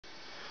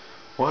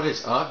What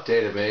is up,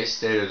 database?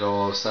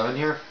 Data007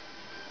 here.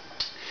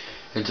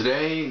 And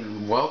today,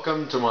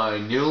 welcome to my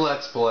new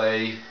Let's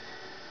Play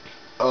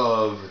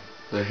of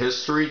the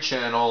History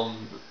Channel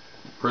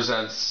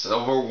presents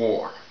Civil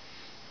War.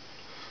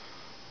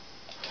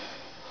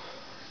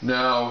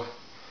 Now,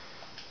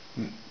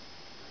 the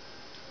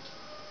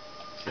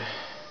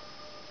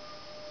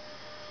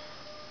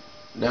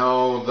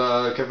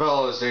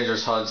Cabela's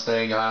Dangerous Hunts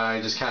thing,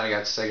 I just kind of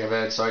got sick of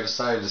it, so I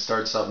decided to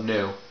start something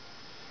new.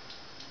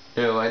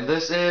 And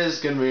this is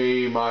going to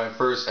be my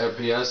first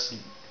FPS,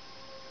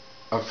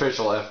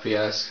 official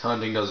FPS,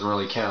 hunting doesn't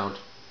really count,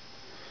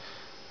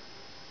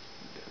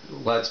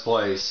 Let's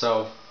Play.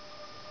 So,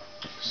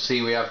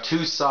 see, we have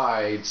two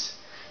sides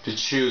to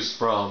choose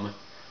from,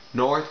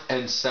 North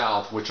and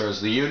South, which are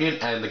the Union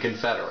and the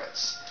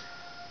Confederates.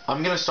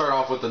 I'm going to start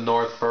off with the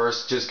North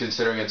first, just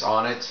considering it's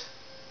on it.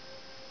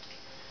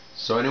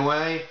 So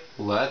anyway,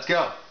 let's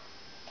go.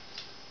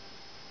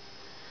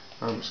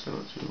 I'm just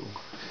going to...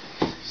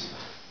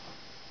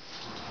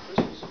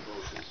 Christmas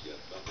approaches, yet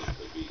nothing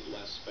could be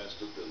less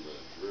festive than the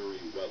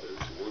dreary weather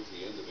towards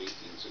the end of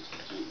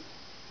 1862.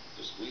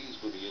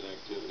 Displeased with the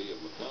inactivity of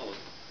McClellan,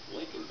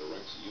 Lincoln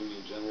directs Union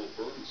General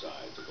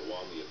Burnside to go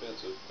on the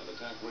offensive and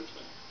attack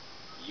Richmond.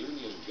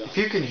 Union guns, if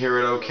you can hear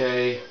it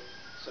okay,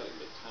 setting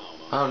the town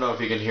on I don't know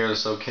if you can hear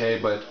this okay,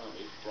 but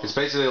it's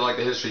basically like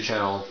the History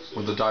Channel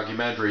with the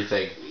documentary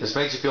thing. This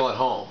makes you feel at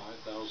home.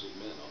 5,000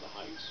 men on the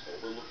heights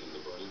overlooking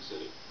the burning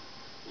city.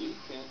 Lee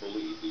can't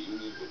believe the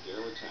Union would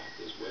dare attack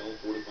his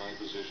well-fortified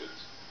positions,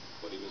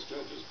 but he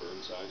misjudges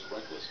Burnside's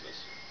recklessness.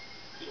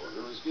 The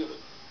order is given.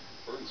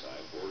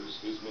 Burnside orders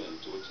his men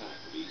to attack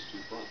these two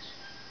fronts.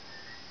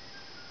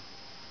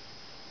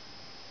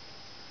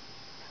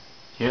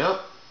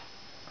 Yep.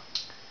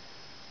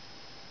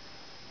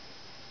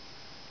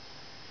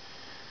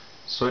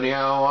 So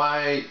anyhow,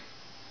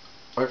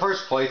 my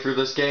first playthrough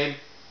this game,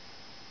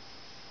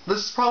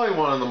 this is probably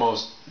one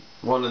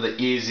of the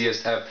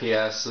easiest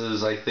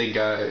FPSs I think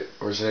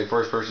or say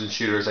first-person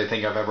shooters I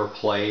think I've ever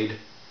played.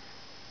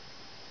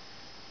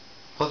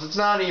 Plus, it's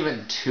not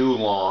even too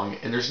long,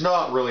 and there's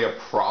not really a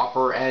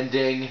proper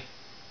ending,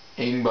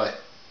 but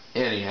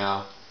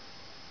anyhow,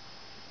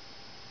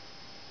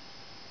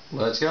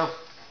 let's go.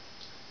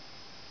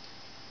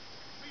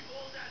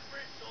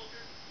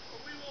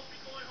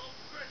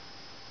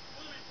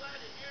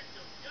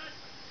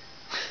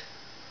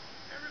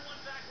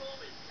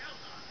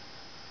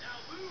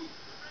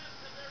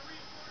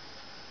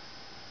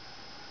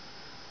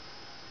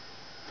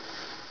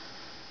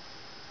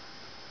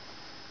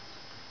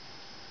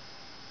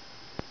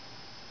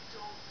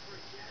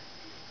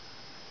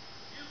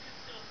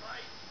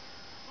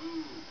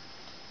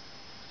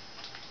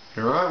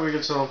 Alright, we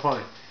can still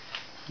fight.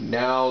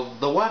 Now,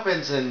 the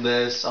weapons in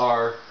this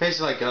are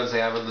basically like guns they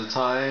have at the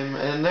time,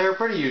 and they're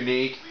pretty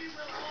unique.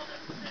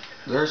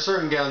 There are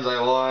certain guns I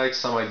like,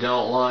 some I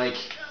don't like.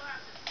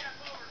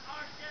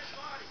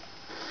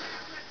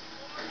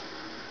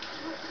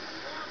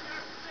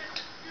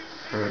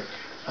 Alright,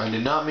 I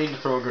did not mean to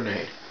throw a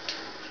grenade.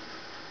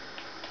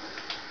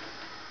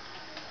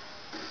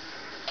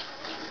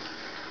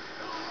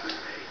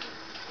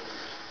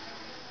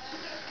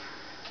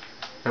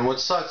 And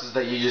what sucks is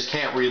that you just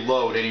can't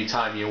reload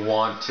anytime you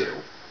want to.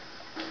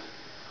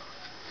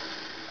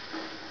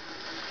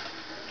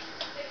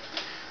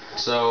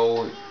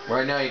 So,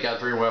 right now you got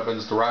three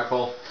weapons: the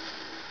rifle,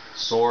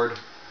 sword,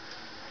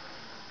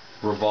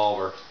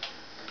 revolver.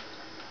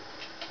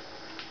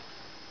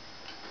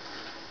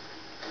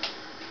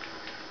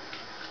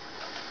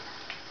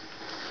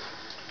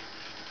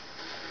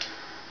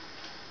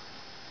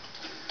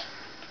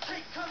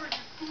 Take cover,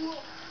 you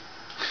fool!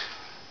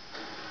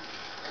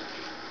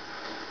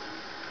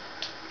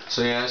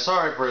 So yeah,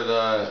 sorry for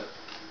the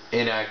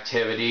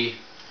inactivity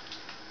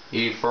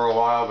for a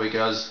while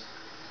because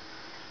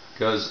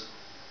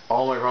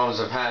all my problems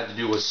I've had to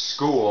do with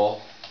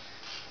school,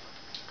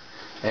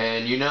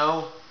 and you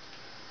know,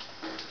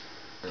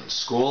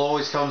 school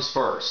always comes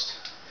first.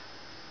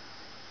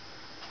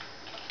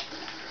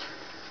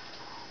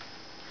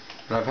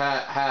 And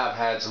have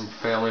had some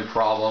family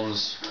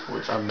problems,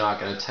 which I'm not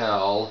going to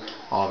tell,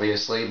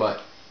 obviously,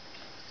 but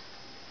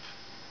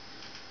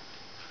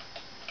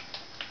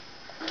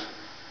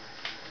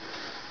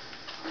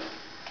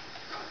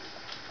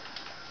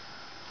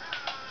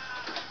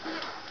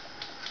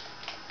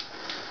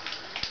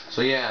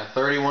so yeah,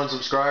 31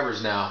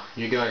 subscribers now.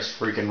 You guys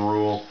freaking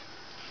rule.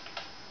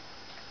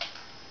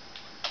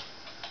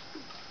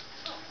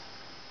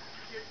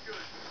 You did good.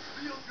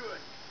 Real good.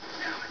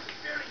 Damn, I can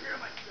barely hear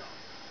myself.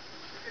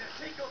 You're gonna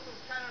take out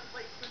those cannon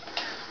placements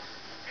and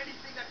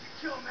anything that can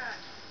kill man.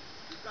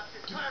 We've got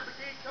the entire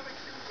brigade coming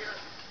through here,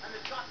 and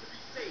it's got to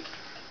be safe.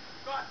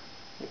 Got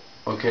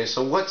Okay,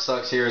 so what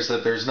sucks here is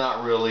that there's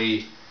not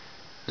really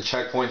a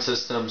checkpoint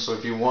system, so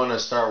if you want to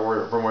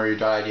start from where you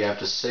died, you have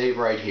to save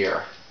right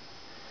here.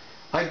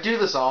 I do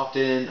this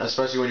often,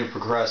 especially when you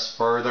progress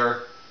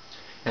further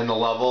in the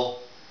level,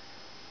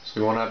 so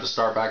you won't have to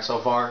start back so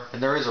far.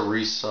 And there is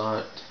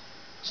a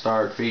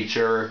start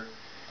feature,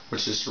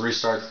 which just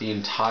restarts the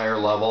entire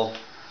level.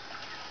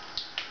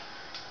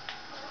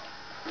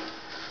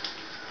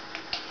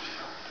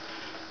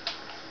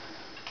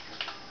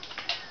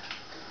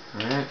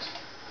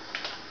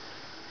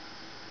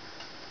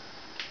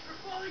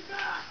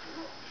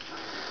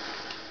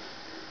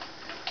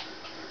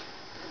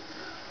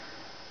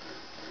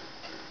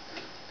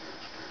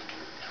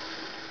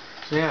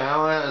 Yeah,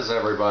 how is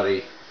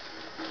everybody?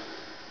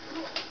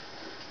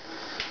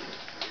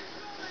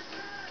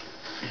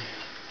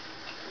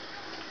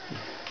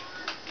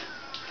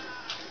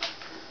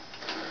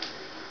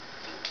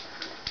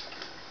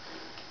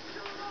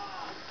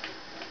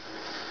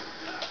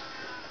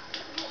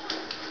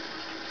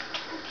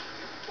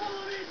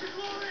 Follow me to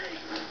glory!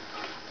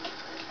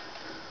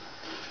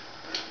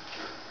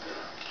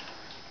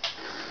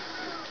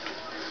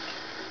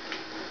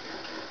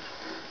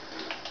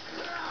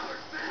 They're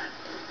ours, man!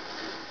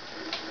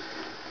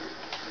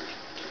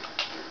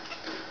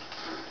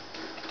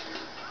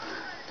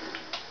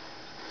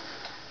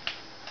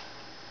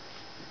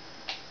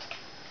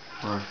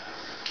 Huh.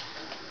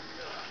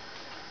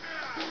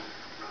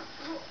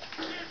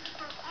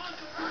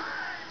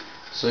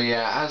 So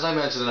yeah, as I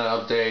mentioned in an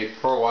update,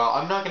 for a while,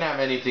 I'm not going to have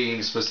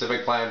anything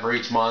specific planned for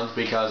each month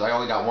because I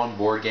only got one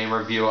board game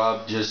review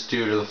up just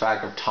due to the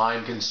fact of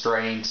time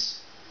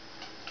constraints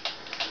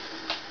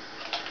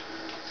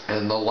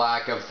and the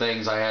lack of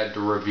things I had to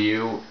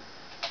review.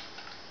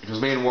 Because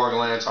me and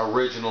Warglance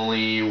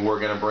originally were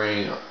going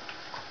to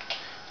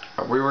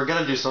we were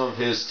going to do some of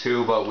his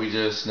too, but we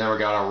just never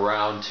got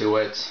around to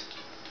it.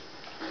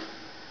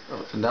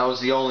 And that was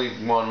the only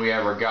one we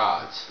ever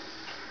got.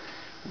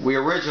 We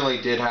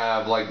originally did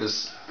have like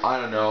this, I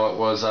don't know, it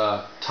was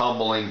a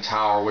tumbling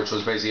tower, which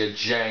was basically a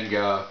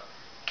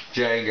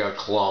Jenga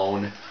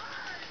clone,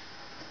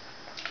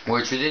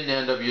 which we didn't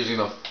end up using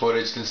the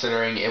footage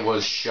considering it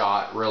was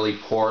shot really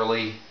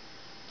poorly.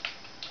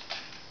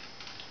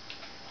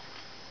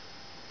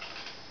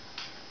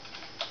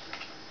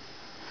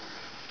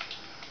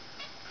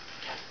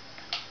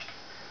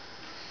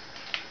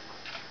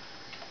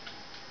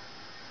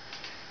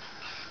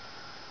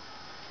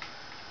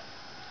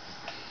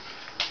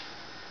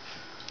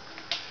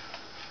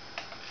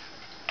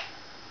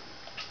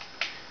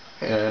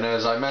 And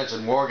as I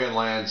mentioned,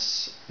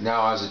 Warglance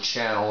now has a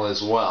channel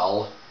as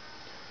well,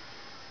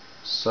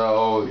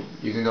 so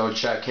you can go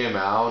check him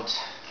out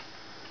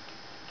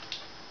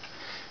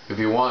if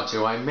you want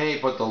to. I may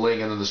put the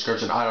link in the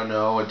description. I don't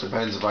know. It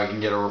depends if I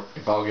can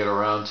if I'll get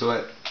around to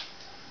it.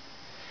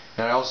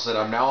 And I also said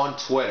I'm now on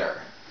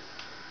Twitter.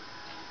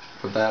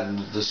 Put that in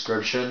the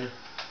description.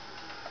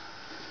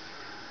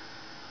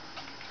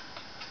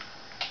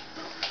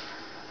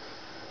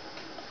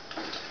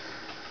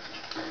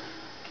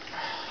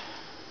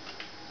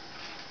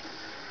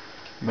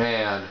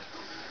 Man,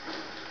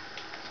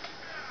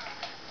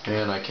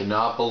 I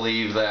cannot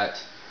believe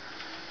that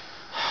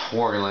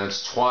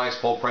Warglance twice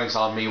pulled pranks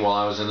on me while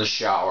I was in the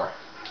shower.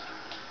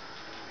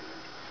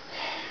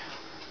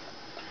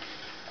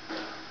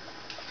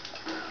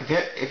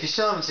 If you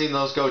still haven't seen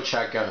those, go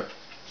check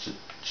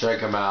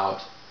them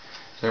out.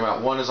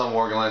 One is on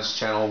Warglance's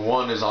channel,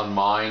 one is on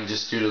mine,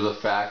 just due to the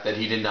fact that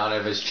he did not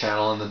have his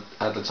channel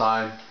at the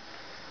time.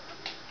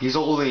 He's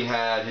only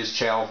had his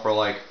channel for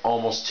like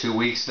almost 2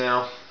 weeks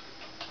now.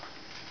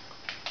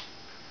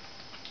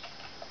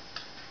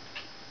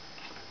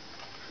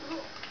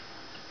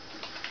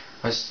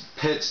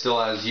 Pitt still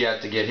has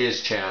yet to get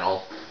his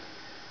channel.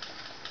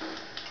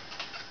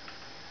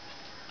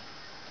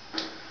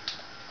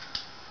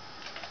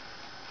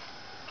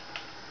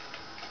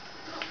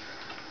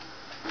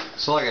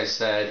 So like I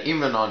said,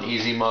 even on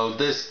easy mode,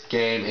 this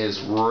game is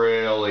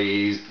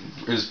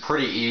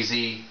pretty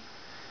easy.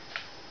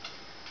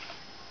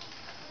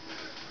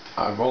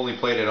 I've only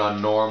played it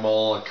on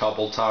normal a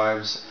couple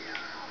times.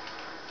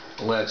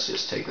 Let's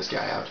just take this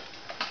guy out.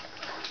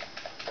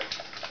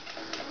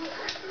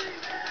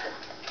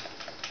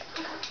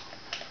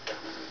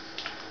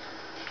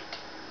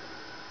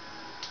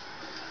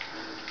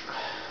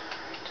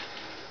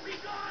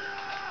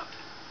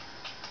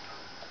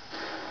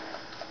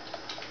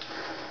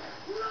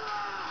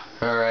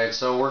 Alright,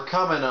 so we're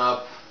coming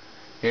up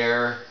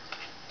here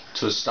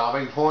to a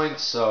stopping point,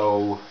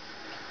 so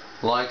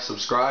like,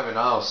 subscribe, and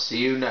I'll see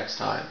you next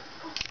time.